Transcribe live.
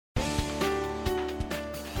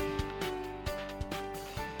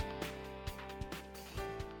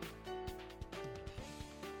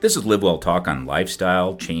This is Live Well Talk on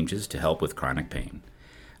lifestyle changes to help with chronic pain.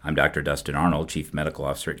 I'm Dr. Dustin Arnold, Chief Medical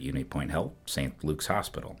Officer at Unity Point Health, St. Luke's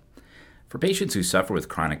Hospital. For patients who suffer with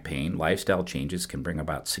chronic pain, lifestyle changes can bring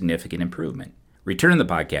about significant improvement. Returning the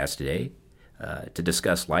podcast today to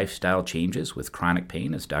discuss lifestyle changes with chronic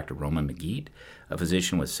pain is Dr. Roman Magid, a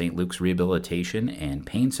physician with St. Luke's Rehabilitation and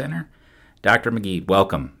Pain Center. Dr. Magid,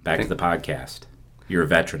 welcome back to the podcast. You're a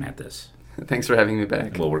veteran at this. Thanks for having me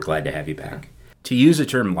back. Well, we're glad to have you back. To use the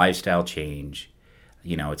term lifestyle change,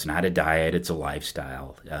 it's not a diet, it's a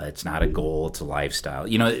lifestyle. It's not a goal, it's a lifestyle.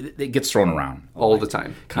 It gets thrown around all the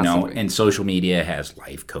time, constantly. And social media has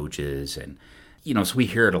life coaches, and, so we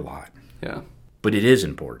hear it a lot. Yeah. But it is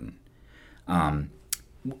important. When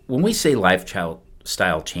we say lifestyle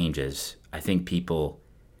changes, I think people,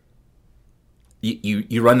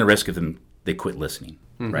 you run the risk of them, they quit listening,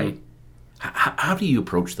 right? How do you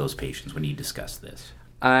approach those patients when you discuss this?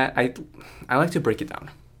 I like to break it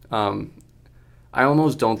down. I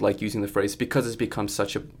almost don't like using the phrase because it's become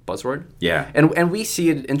such a buzzword. Yeah. And we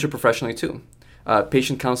see it interprofessionally too.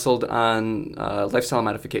 Patient counseled on lifestyle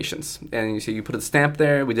modifications. And you see, you put a stamp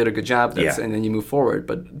there, we did a good job, and then you move forward.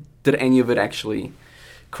 But did any of it actually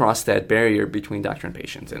cross that barrier between doctor and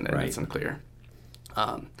patient? And right. It's unclear.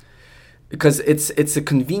 Because it's a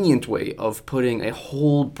convenient way of putting a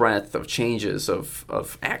whole breadth of changes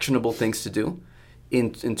of actionable things to do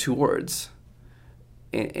in 2 words.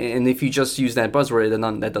 And if you just use that buzzword,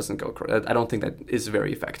 then that doesn't go. I don't think that is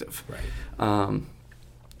very effective. Right.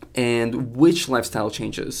 And which lifestyle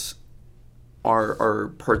changes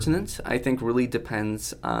are pertinent, I think, really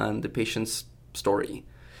depends on the patient's story.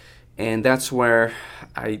 And that's where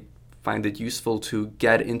I find it useful to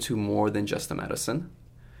get into more than just the medicine.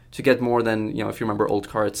 To get more than, if you remember old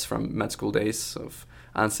cards from med school days of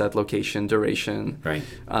onset, location, duration. Right.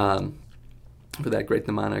 For that great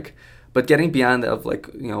mnemonic. But getting beyond of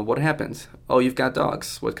what happened? Oh, you've got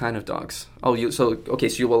dogs. What kind of dogs? Oh, so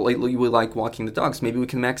you will like walking the dogs. Maybe we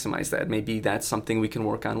can maximize that. Maybe that's something we can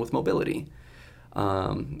work on with mobility.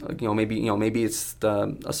 Maybe it's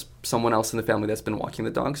someone else in the family that's been walking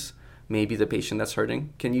the dogs. Maybe the patient that's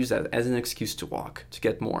hurting can use that as an excuse to walk, to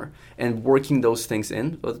get more. And working those things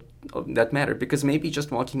in, that matter. Because maybe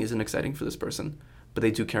just walking isn't exciting for this person, but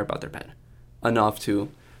they do care about their pet enough to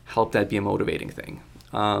help that be a motivating thing.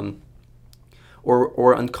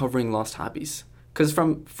 Or uncovering lost hobbies. Because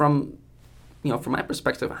from my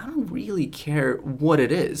perspective, I don't really care what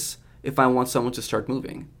it is if I want someone to start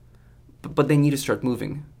moving. But they need to start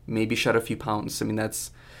moving. Maybe shed a few pounds. I mean,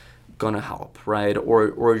 that's going to help, right? Or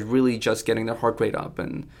really just getting their heart rate up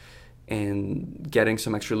and getting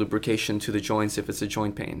some extra lubrication to the joints if it's a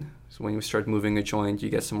joint pain. So when you start moving a joint, you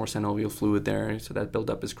get some more synovial fluid there, so that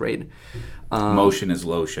buildup is great. Motion is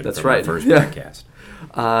lotion. That's from right. Our first podcast.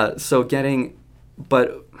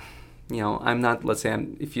 But I'm not. Let's say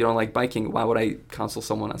if you don't like biking, why would I counsel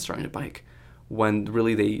someone on starting to bike? When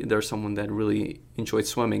really there's someone that really enjoyed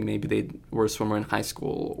swimming. Maybe they were a swimmer in high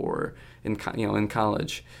school or in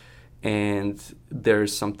college, and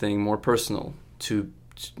there's something more personal to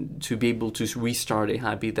be able to restart a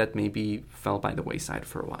hobby that maybe fell by the wayside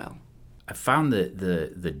for a while. I found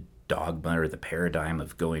the dogma or the paradigm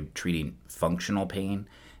of treating functional pain,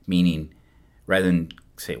 meaning rather than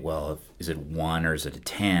say, well, is it 1 or is it a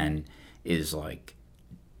 10, is like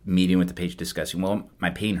meeting with the patient discussing, well,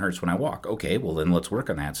 my pain hurts when I walk. Okay, well, then let's work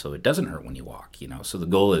on that so it doesn't hurt when you walk. So the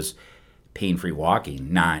goal is pain-free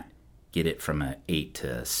walking, not get it from an 8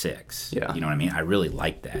 to 6. Yeah. You know what I mean? I really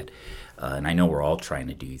like that. And I know we're all trying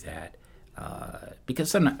to do that.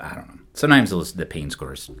 Because I don't know. Sometimes the pain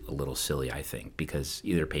score is a little silly, I think, because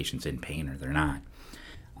either patient's in pain or they're not.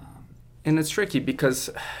 And it's tricky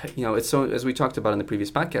because, it's so, as we talked about in the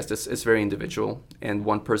previous podcast, it's very individual, and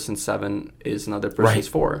one person's 7 is another person's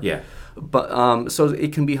 4. Yeah. But so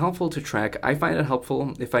it can be helpful to track. I find it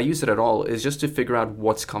helpful, if I use it at all, is just to figure out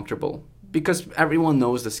what's comfortable, because everyone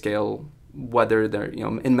knows the scale, whether they're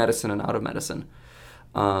in medicine and out of medicine.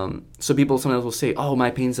 So people sometimes will say, "Oh,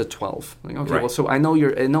 my pain's at 12." Like, okay, right. Well, so I know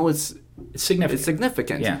it's significant. It's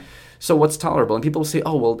significant. Yeah. So what's tolerable? And people will say,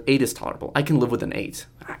 "Oh, well, 8 is tolerable. I can live with an 8."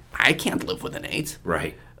 I can't live with an 8.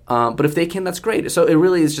 Right. But if they can, that's great. So it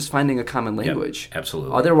really is just finding a common language. Yep,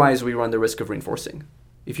 absolutely. Otherwise, we run the risk of reinforcing.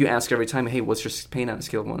 If you ask every time, "Hey, what's your pain on a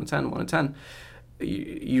scale of 1 to 10? 1 to 10?"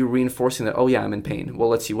 You're reinforcing that. Oh yeah, I'm in pain. Well,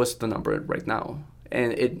 let's see, what's the number right now?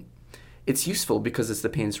 And it's useful because the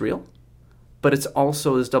pain's real, but it's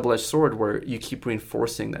also this double-edged sword where you keep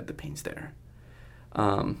reinforcing that the pain's there.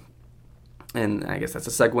 And I guess that's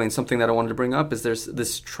a segue, and something that I wanted to bring up is there's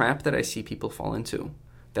this trap that I see people fall into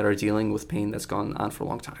that are dealing with pain that's gone on for a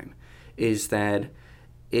long time, is that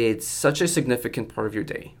it's such a significant part of your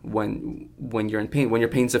day when you're in pain, when your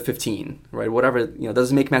pain's at 15, right? Whatever,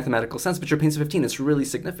 doesn't make mathematical sense, but your pain's at 15, it's really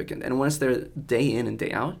significant. And when it's there day in and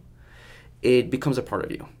day out, it becomes a part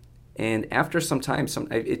of you. And after some time,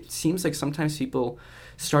 it seems like sometimes people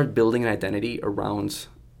start building an identity around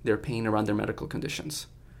their pain, around their medical conditions,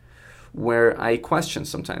 where I question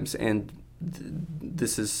sometimes, and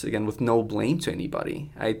this is, again, with no blame to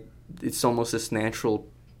anybody. It's almost this natural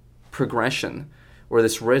progression or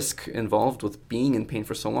this risk involved with being in pain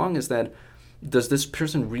for so long, is that does this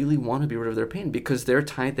person really want to be rid of their pain? Because they're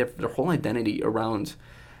tied their whole identity around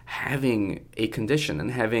having a condition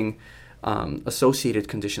and having associated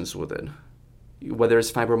conditions with it, whether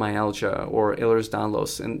it's fibromyalgia or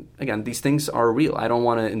Ehlers-Danlos. And again, these things are real. I don't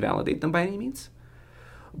want to invalidate them by any means,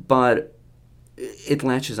 but it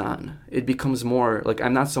latches on. It becomes more like,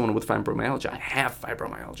 I'm not someone with fibromyalgia. I have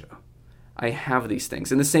fibromyalgia. I have these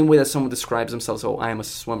things. In the same way that someone describes themselves, oh, I am a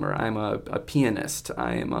swimmer, I'm a pianist,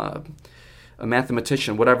 I am a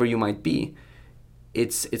mathematician, whatever you might be,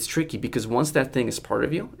 it's tricky, because once that thing is part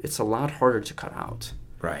of you, it's a lot harder to cut out.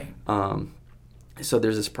 Right. So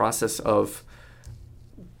there's this process of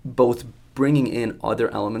both bringing in other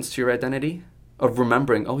elements to your identity, of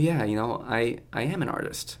remembering, oh yeah, I am an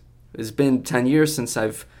artist. It's been 10 years since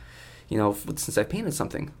I've painted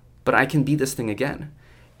something, but I can be this thing again.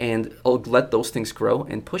 And I'll let those things grow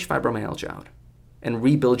and push fibromyalgia out and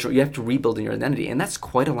rebuild. You have to rebuild in your identity. And that's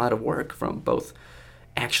quite a lot of work, from both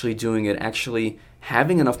actually doing it, actually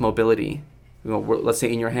having enough mobility, let's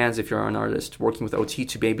say in your hands if you're an artist, working with OT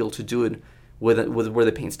to be able to do it with where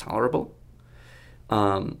the pain's tolerable,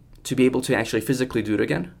 to be able to actually physically do it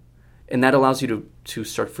again. And that allows you to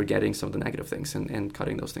start forgetting some of the negative things and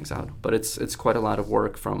cutting those things out. But it's quite a lot of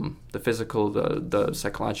work, from the physical, the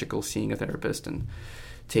psychological, seeing a therapist, and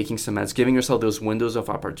taking some meds, giving yourself those windows of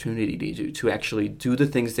opportunity to actually do the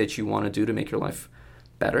things that you want to do to make your life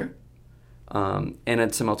better, and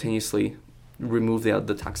then simultaneously remove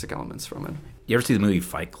the toxic elements from it. You ever see the movie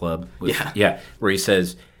Fight Club? Yeah, where he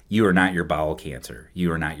says, "You are not your bowel cancer.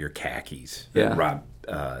 You are not your khakis." Yeah.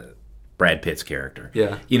 Brad Pitt's character.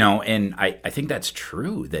 Yeah. And I think that's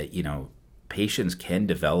true, that patients can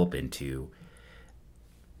develop into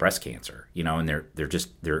breast cancer, and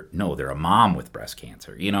they're a mom with breast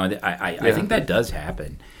cancer. I think that does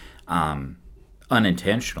happen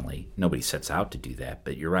unintentionally. Nobody sets out to do that,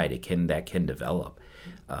 but you're right, that can develop,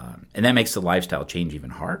 and that makes the lifestyle change even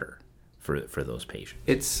harder for those patients.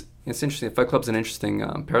 It's interesting. Fight Club's an interesting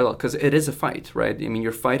parallel, because it is a fight, right? I mean,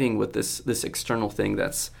 you're fighting with this external thing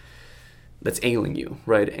that's ailing you,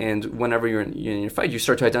 right? And whenever you're in your fight, you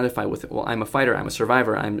start to identify with, well, I'm a fighter, I'm a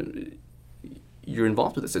survivor, you're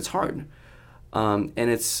involved with this. It's hard, and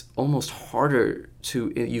it's almost harder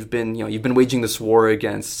to. You've been waging this war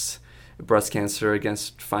against breast cancer,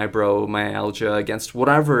 against fibromyalgia, against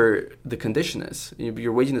whatever the condition is.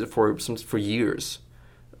 You're waging it for years,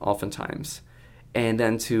 oftentimes, and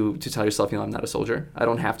then to tell yourself, I'm not a soldier. I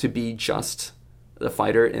don't have to be just a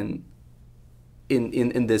fighter in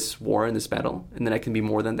this war, in this battle, and then I can be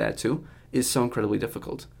more than that too, is so incredibly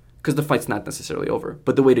difficult, because the fight's not necessarily over,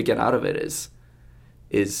 but the way to get out of it is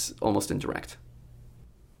almost indirect.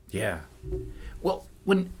 Yeah. Well,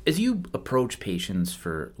 as you approach patients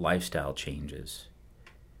for lifestyle changes,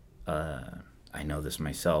 I know this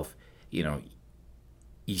myself, you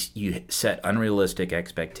set unrealistic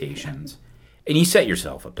expectations, and you set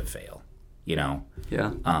yourself up to fail,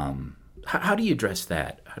 Yeah. How do you address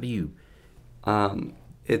that? How do you...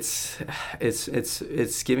 It's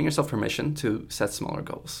giving yourself permission to set smaller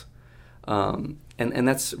goals. And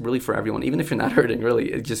that's really for everyone, even if you're not hurting,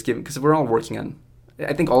 really. It's just because we're all working on,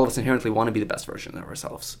 I think all of us inherently want to be the best version of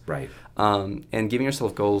ourselves. Right. And giving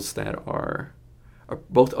yourself goals that are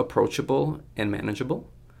both approachable and manageable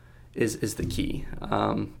is the key.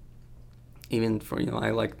 Even for,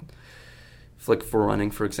 I like for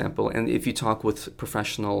running, for example, and if you talk with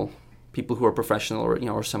people who are professional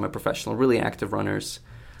or semi-professional, really active runners,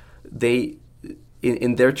 they,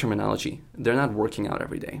 in their terminology, they're not working out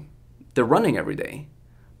every day. They're running every day,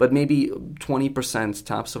 but maybe 20%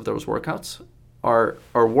 tops of those workouts are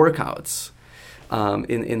workouts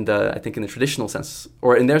in the traditional sense,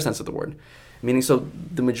 or in their sense of the word. Meaning, so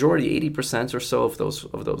the majority, 80% or so of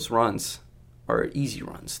those runs are easy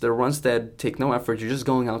runs. They're runs that take no effort. You're just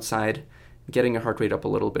going outside, getting your heart rate up a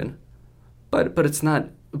little bit, but it's not.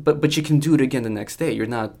 But you can do it again the next day.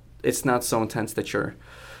 It's not so intense that you're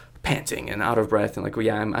panting and out of breath and like, well,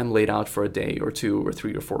 yeah, I'm laid out for a day or 2 or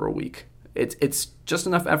 3 or 4 a week. It's just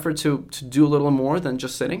enough effort to do a little more than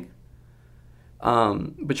just sitting.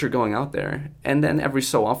 but you're going out there, and then every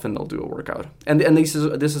so often they'll do a workout, and this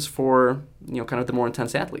is for kind of the more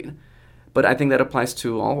intense athlete. But I think that applies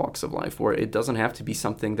to all walks of life, where it doesn't have to be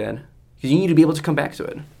something that you need to be able to come back to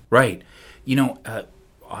it. Right.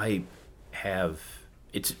 I have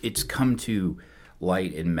it's come to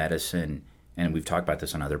light in medicine, and we've talked about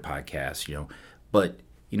this on other podcasts. But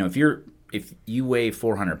if you weigh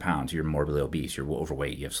 400 pounds, you're morbidly obese, you're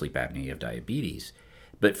overweight, you have sleep apnea, you have diabetes.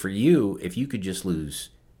 But for you, if you could just lose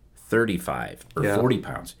 35 or 40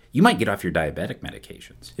 pounds, you might get off your diabetic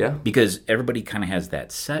medications. Yeah. Because everybody kind of has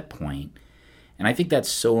that set point. And I think that's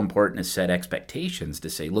so important to set expectations to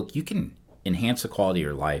say, look, you can enhance the quality of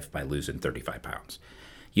your life by losing 35 pounds.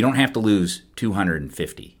 You don't have to lose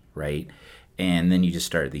 250, right? And then you just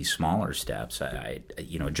start these smaller steps. A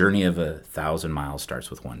journey of 1,000 miles starts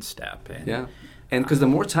with one step. And because the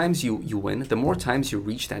more times you win, the more times you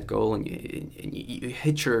reach that goal and you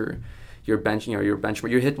hit your bench, your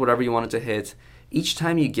benchmark, you hit whatever you wanted to hit. Each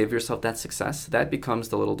time you give yourself that success, that becomes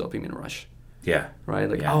the little dopamine rush. Yeah. Right?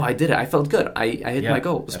 Oh, I did it. I felt good. I hit my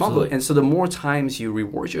goal. Small goal. And so the more times you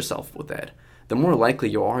reward yourself with that, the more likely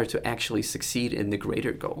you are to actually succeed in the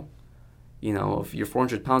greater goal. If you're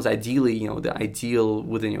 400 pounds, ideally, the ideal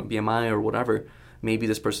within BMI or whatever, maybe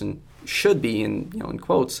this person should be in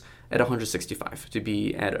quotes at 165 to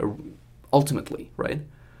be at ultimately, right?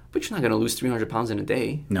 But you're not going to lose 300 pounds in a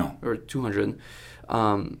day. No. Or 200.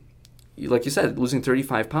 Like you said, losing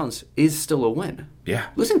 35 pounds is still a win. Yeah.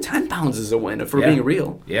 Losing 10 pounds is a win if we're being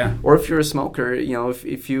real. Yeah. Or if you're a smoker,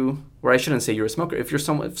 if you, or I shouldn't say you're a smoker, if you're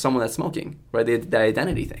someone that's smoking, right? The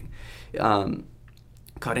identity thing.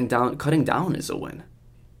 Cutting down is a win.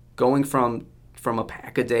 Going from a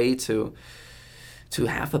pack a day to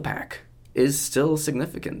half a pack is still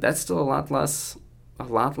significant. That's still a lot less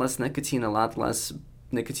nicotine, a lot less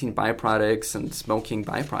nicotine byproducts and smoking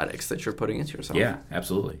byproducts that you're putting into yourself. Yeah,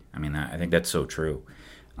 absolutely. I mean, I think that's so true.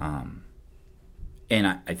 And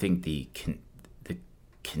I think the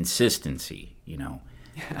consistency, the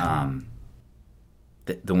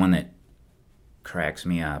one that cracks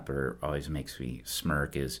me up or always makes me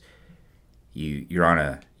smirk is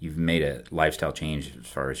you've made a lifestyle change as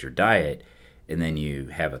far as your diet, and then you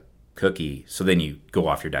have a cookie, so then you go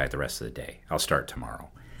off your diet the rest of the day. I'll start tomorrow.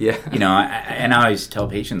 Yeah. And I always tell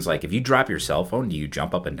patients, like, if you drop your cell phone, do you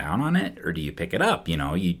jump up and down on it or do you pick it up? You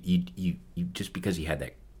just because you had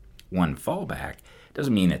that one fallback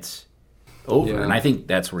doesn't mean it's over. Yeah. And I think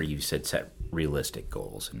that's where you said set realistic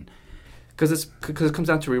goals. And because it comes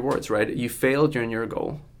down to rewards, right? You failed during your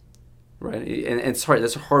goal, right? And it's hard.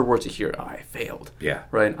 That's a hard word to hear. Oh, I failed. Yeah.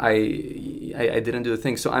 Right. I didn't do the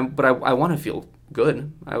thing. So I want to feel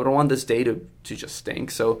good. I don't want this day to just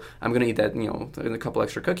stink. So I'm gonna eat that, and a couple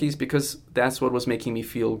extra cookies because that's what was making me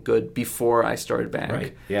feel good before I started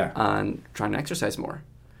back on trying to exercise more.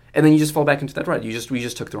 And then you just fall back into that rut. We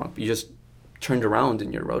just took the wrong. You just turned around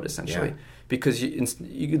in your road essentially because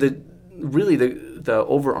the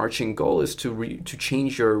overarching goal is to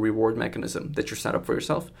change your reward mechanism that you're set up for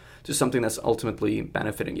yourself to something that's ultimately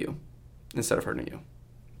benefiting you instead of hurting you.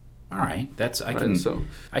 All right,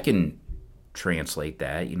 I can translate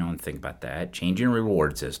that, and think about that. Changing a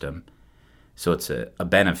reward system so it's a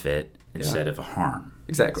benefit instead of a harm.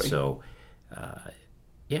 Exactly. So, I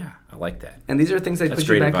like that. And these are things that That's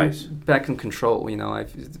put you great back in control.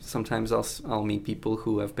 Sometimes I'll meet people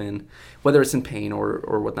who have been, whether it's in pain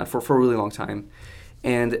or whatnot, for a really long time.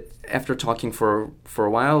 And after talking for a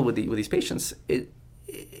while with these patients, I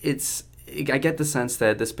get the sense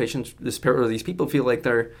that these people feel like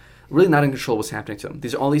they're really not in control of what's happening to them.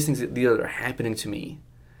 These are all these things that are happening to me.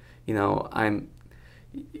 I'm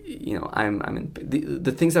in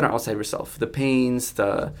the things that are outside yourself, the pains,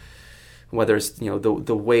 whether it's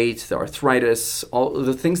the weight, the arthritis, all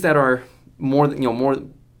the things that are more than your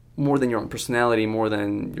own personality, more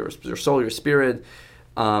than your soul, your spirit.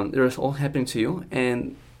 They're all happening to you,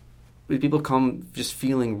 and people come just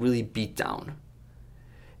feeling really beat down,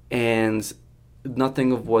 and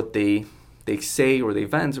nothing of what they say or they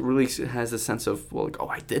vent really has a sense of,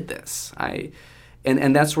 I did this.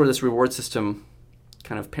 And that's where this reward system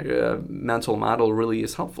kind of mental model really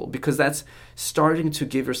is helpful, because that's starting to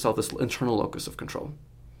give yourself this internal locus of control.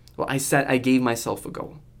 Well, I gave myself a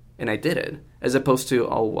goal and I did it, as opposed to,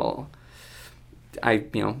 I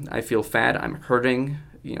feel fat, I'm hurting,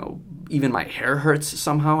 even my hair hurts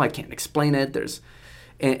somehow, I can't explain it.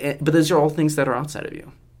 But those are all things that are outside of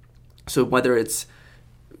you. So whether it's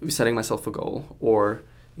setting myself a goal or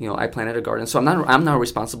I planted a garden, so I'm now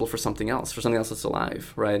responsible for something else that's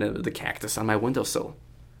alive, right? The cactus on my windowsill.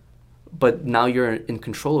 But now you're in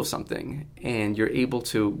control of something, and you're able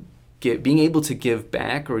to being able to give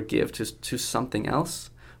back or give to something else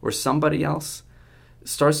or somebody else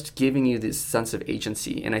starts giving you this sense of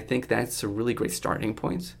agency. And I think that's a really great starting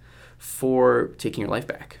point for taking your life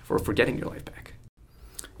back, for getting your life back.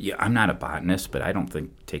 Yeah, I'm not a botanist, but I don't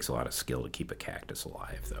think it takes a lot of skill to keep a cactus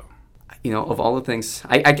alive, though. You know, of all the things,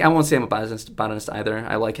 I won't say I'm a botanist either.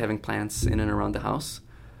 I like having plants in and around the house.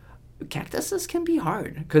 Cactuses can be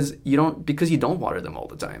hard because you don't water them all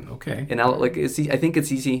the time. Okay. And I think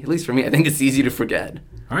it's easy, at least for me. I think it's easy to forget.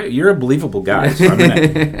 All right, you're a believable guy, so I'm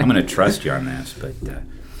gonna trust you on this. But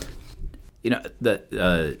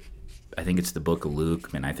I think it's the Book of Luke,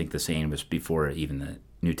 and I think the saying was before even the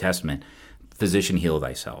New Testament: "Physician, heal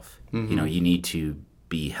thyself." Mm-hmm. You know, you need to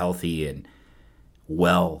be healthy and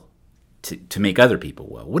well to make other people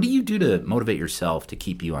well. What do you do to motivate yourself to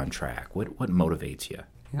keep you on track? What motivates you?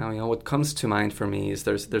 You know, what comes to mind for me is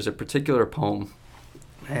there's a particular poem.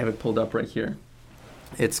 I have it pulled up right here.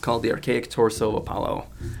 It's called The Archaic Torso of Apollo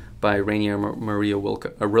by Rainier Maria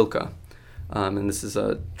Rilke. And this is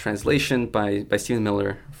a translation by Stephen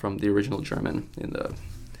Miller from the original German in the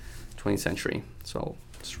 20th century. So I'll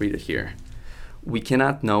just read it here. We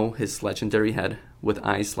cannot know his legendary head with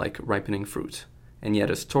eyes like ripening fruit, and yet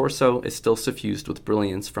his torso is still suffused with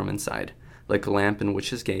brilliance from inside, like a lamp in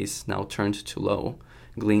which his gaze, now turned to low,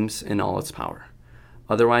 gleams in all its power.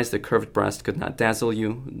 Otherwise the curved breast could not dazzle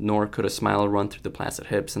you, nor could a smile run through the placid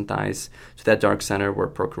hips and thighs to that dark center where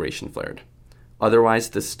procreation flared. Otherwise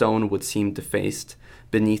the stone would seem defaced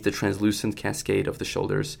beneath the translucent cascade of the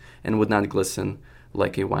shoulders, and would not glisten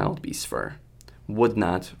like a wild beast's fur, would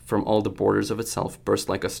not, from all the borders of itself, burst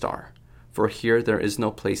like a star. For here there is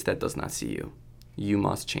no place that does not see you. You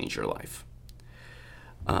must change your life.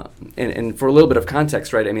 And for a little bit of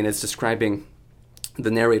context, right? I mean, it's describing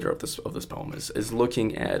the narrator of this poem is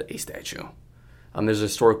looking at a statue. There's a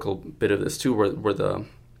historical bit of this too, where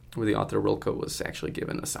the author Rilke was actually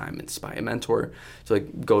given assignments by a mentor to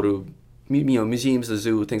go to museums, the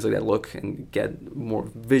zoo, things like that, look and get more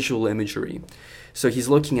visual imagery. So he's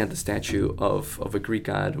looking at the statue of a Greek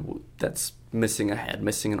god that's missing a head,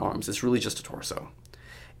 missing an arms. It's really just a torso,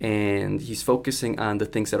 and he's focusing on the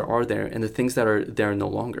things that are there and the things that are there no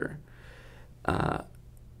longer.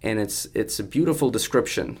 And it's a beautiful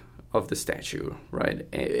description of the statue, right?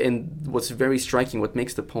 And what's very striking, what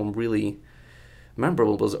makes the poem really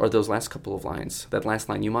memorable, are those last couple of lines. That last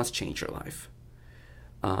line, "You must change your life."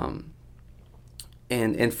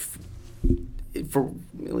 For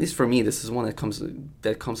at least for me, this is one that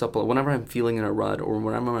comes up a lot. Whenever I'm feeling in a rut, or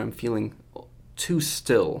whenever I'm feeling too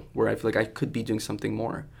still, where I feel like I could be doing something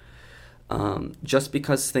more. Just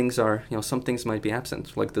because things are, some things might be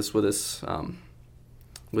absent, like this with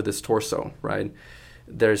this torso, right?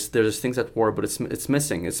 There's things at war, but it's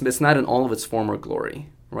missing. It's not in all of its former glory,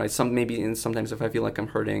 right? Sometimes if I feel like I'm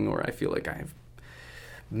hurting, or I feel like I've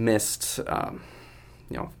missed, I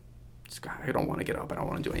don't want to get up. I don't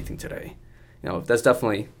want to do anything today. That's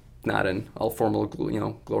definitely not in all formal,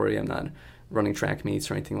 glory. I'm not running track meets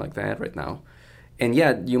or anything like that right now. And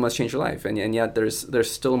yet, you must change your life. And yet,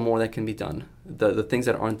 there's still more that can be done. The things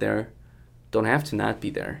that aren't there don't have to not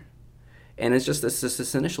be there. And it's just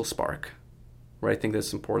this initial spark, right? I think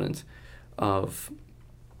that's important. Of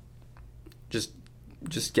just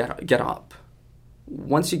get up.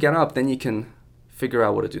 Once you get up, then you can figure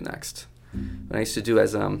out what to do next. What I used to do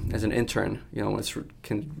as an intern,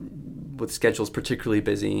 with schedules particularly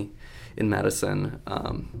busy in medicine,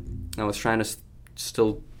 I was trying to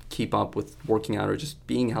still keep up with working out or just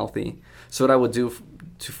being healthy. So what I would do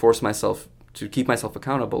to force myself to keep myself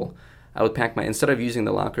accountable, I would pack instead of using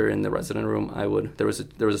the locker in the resident room, there was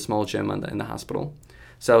a small gym in the hospital,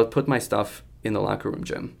 so I would put my stuff in the locker room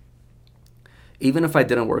gym. Even if I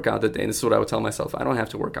didn't work out that day, and this is what I would tell myself: I don't have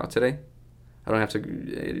to work out today. I don't have to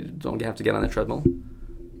get on the treadmill,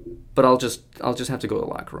 but I'll just have to go to the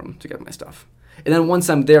locker room to get my stuff. And then once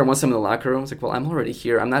I'm in the locker room, it's like, well, I'm already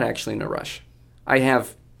here. I'm not actually in a rush. I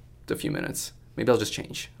have a few minutes. Maybe I'll just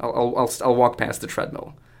change. I'll walk past the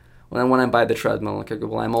treadmill. Well, then when I'm by the treadmill, okay,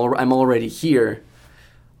 well, I'm already here.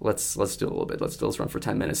 Let's do a little bit. Let's run for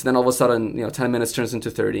 10 minutes. And then all of a sudden, 10 minutes turns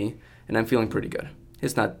into 30, and I'm feeling pretty good.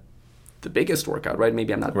 It's not the biggest workout, right?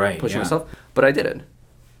 Maybe I'm not pushing myself, but I did it.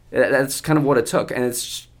 That's kind of what it took, and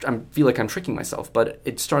I feel like I'm tricking myself, but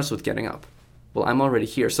it starts with getting up. Well, I'm already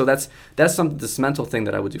here, so that's this mental thing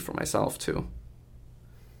that I would do for myself too.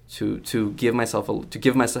 To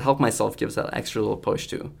help myself give that extra little push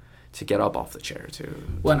to get up off the chair too.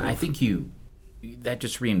 Well, and I think that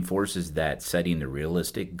just reinforces that setting the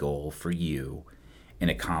realistic goal for you and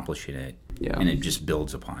accomplishing it, and it just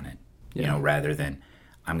builds upon it. Rather than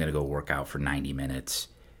I'm going to go work out for 90 minutes.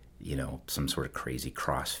 some sort of crazy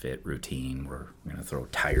CrossFit routine where we're going to throw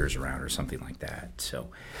tires around or something like that. So,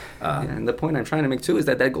 and the point I'm trying to make too is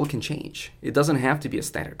that goal can change. It doesn't have to be a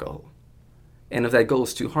static goal. And if that goal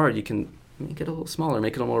is too hard, you can make it a little smaller,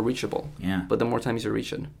 make it a little more reachable. Yeah. But the more times you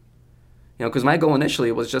reach it, because my goal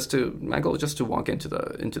initially was just to walk into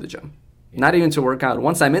the gym, not even to work out.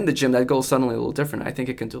 Once I'm in the gym, that goal is suddenly a little different. I think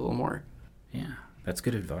it can do a little more. Yeah, that's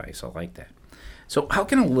good advice. I like that. So how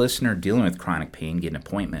can a listener dealing with chronic pain get an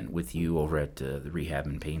appointment with you over at the Rehab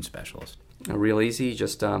and Pain Specialist? Real easy.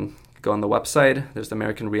 Just go on the website. There's the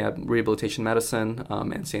American Rehabilitation Medicine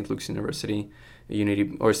and St. Luke's University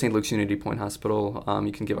or St. Luke's Unity Point Hospital.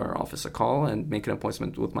 You can give our office a call and make an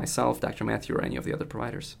appointment with myself, Dr. Matthew, or any of the other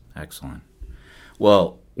providers. Excellent.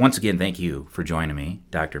 Well, once again, thank you for joining me,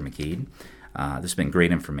 Dr. Magid. This has been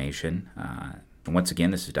great information. Once again,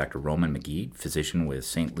 this is Dr. Roman Magid, physician with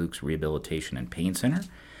St. Luke's Rehabilitation and Pain Center.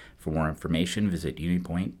 For more information, visit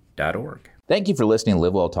unitypoint.org. Thank you for listening to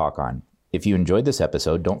Live Well Talk On. If you enjoyed this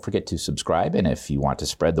episode, don't forget to subscribe, and if you want to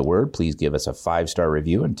spread the word, please give us a 5-star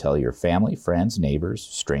review and tell your family, friends, neighbors,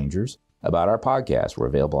 strangers about our podcast. We're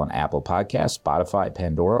available on Apple Podcasts, Spotify,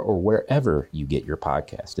 Pandora, or wherever you get your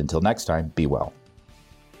podcast. Until next time, be well.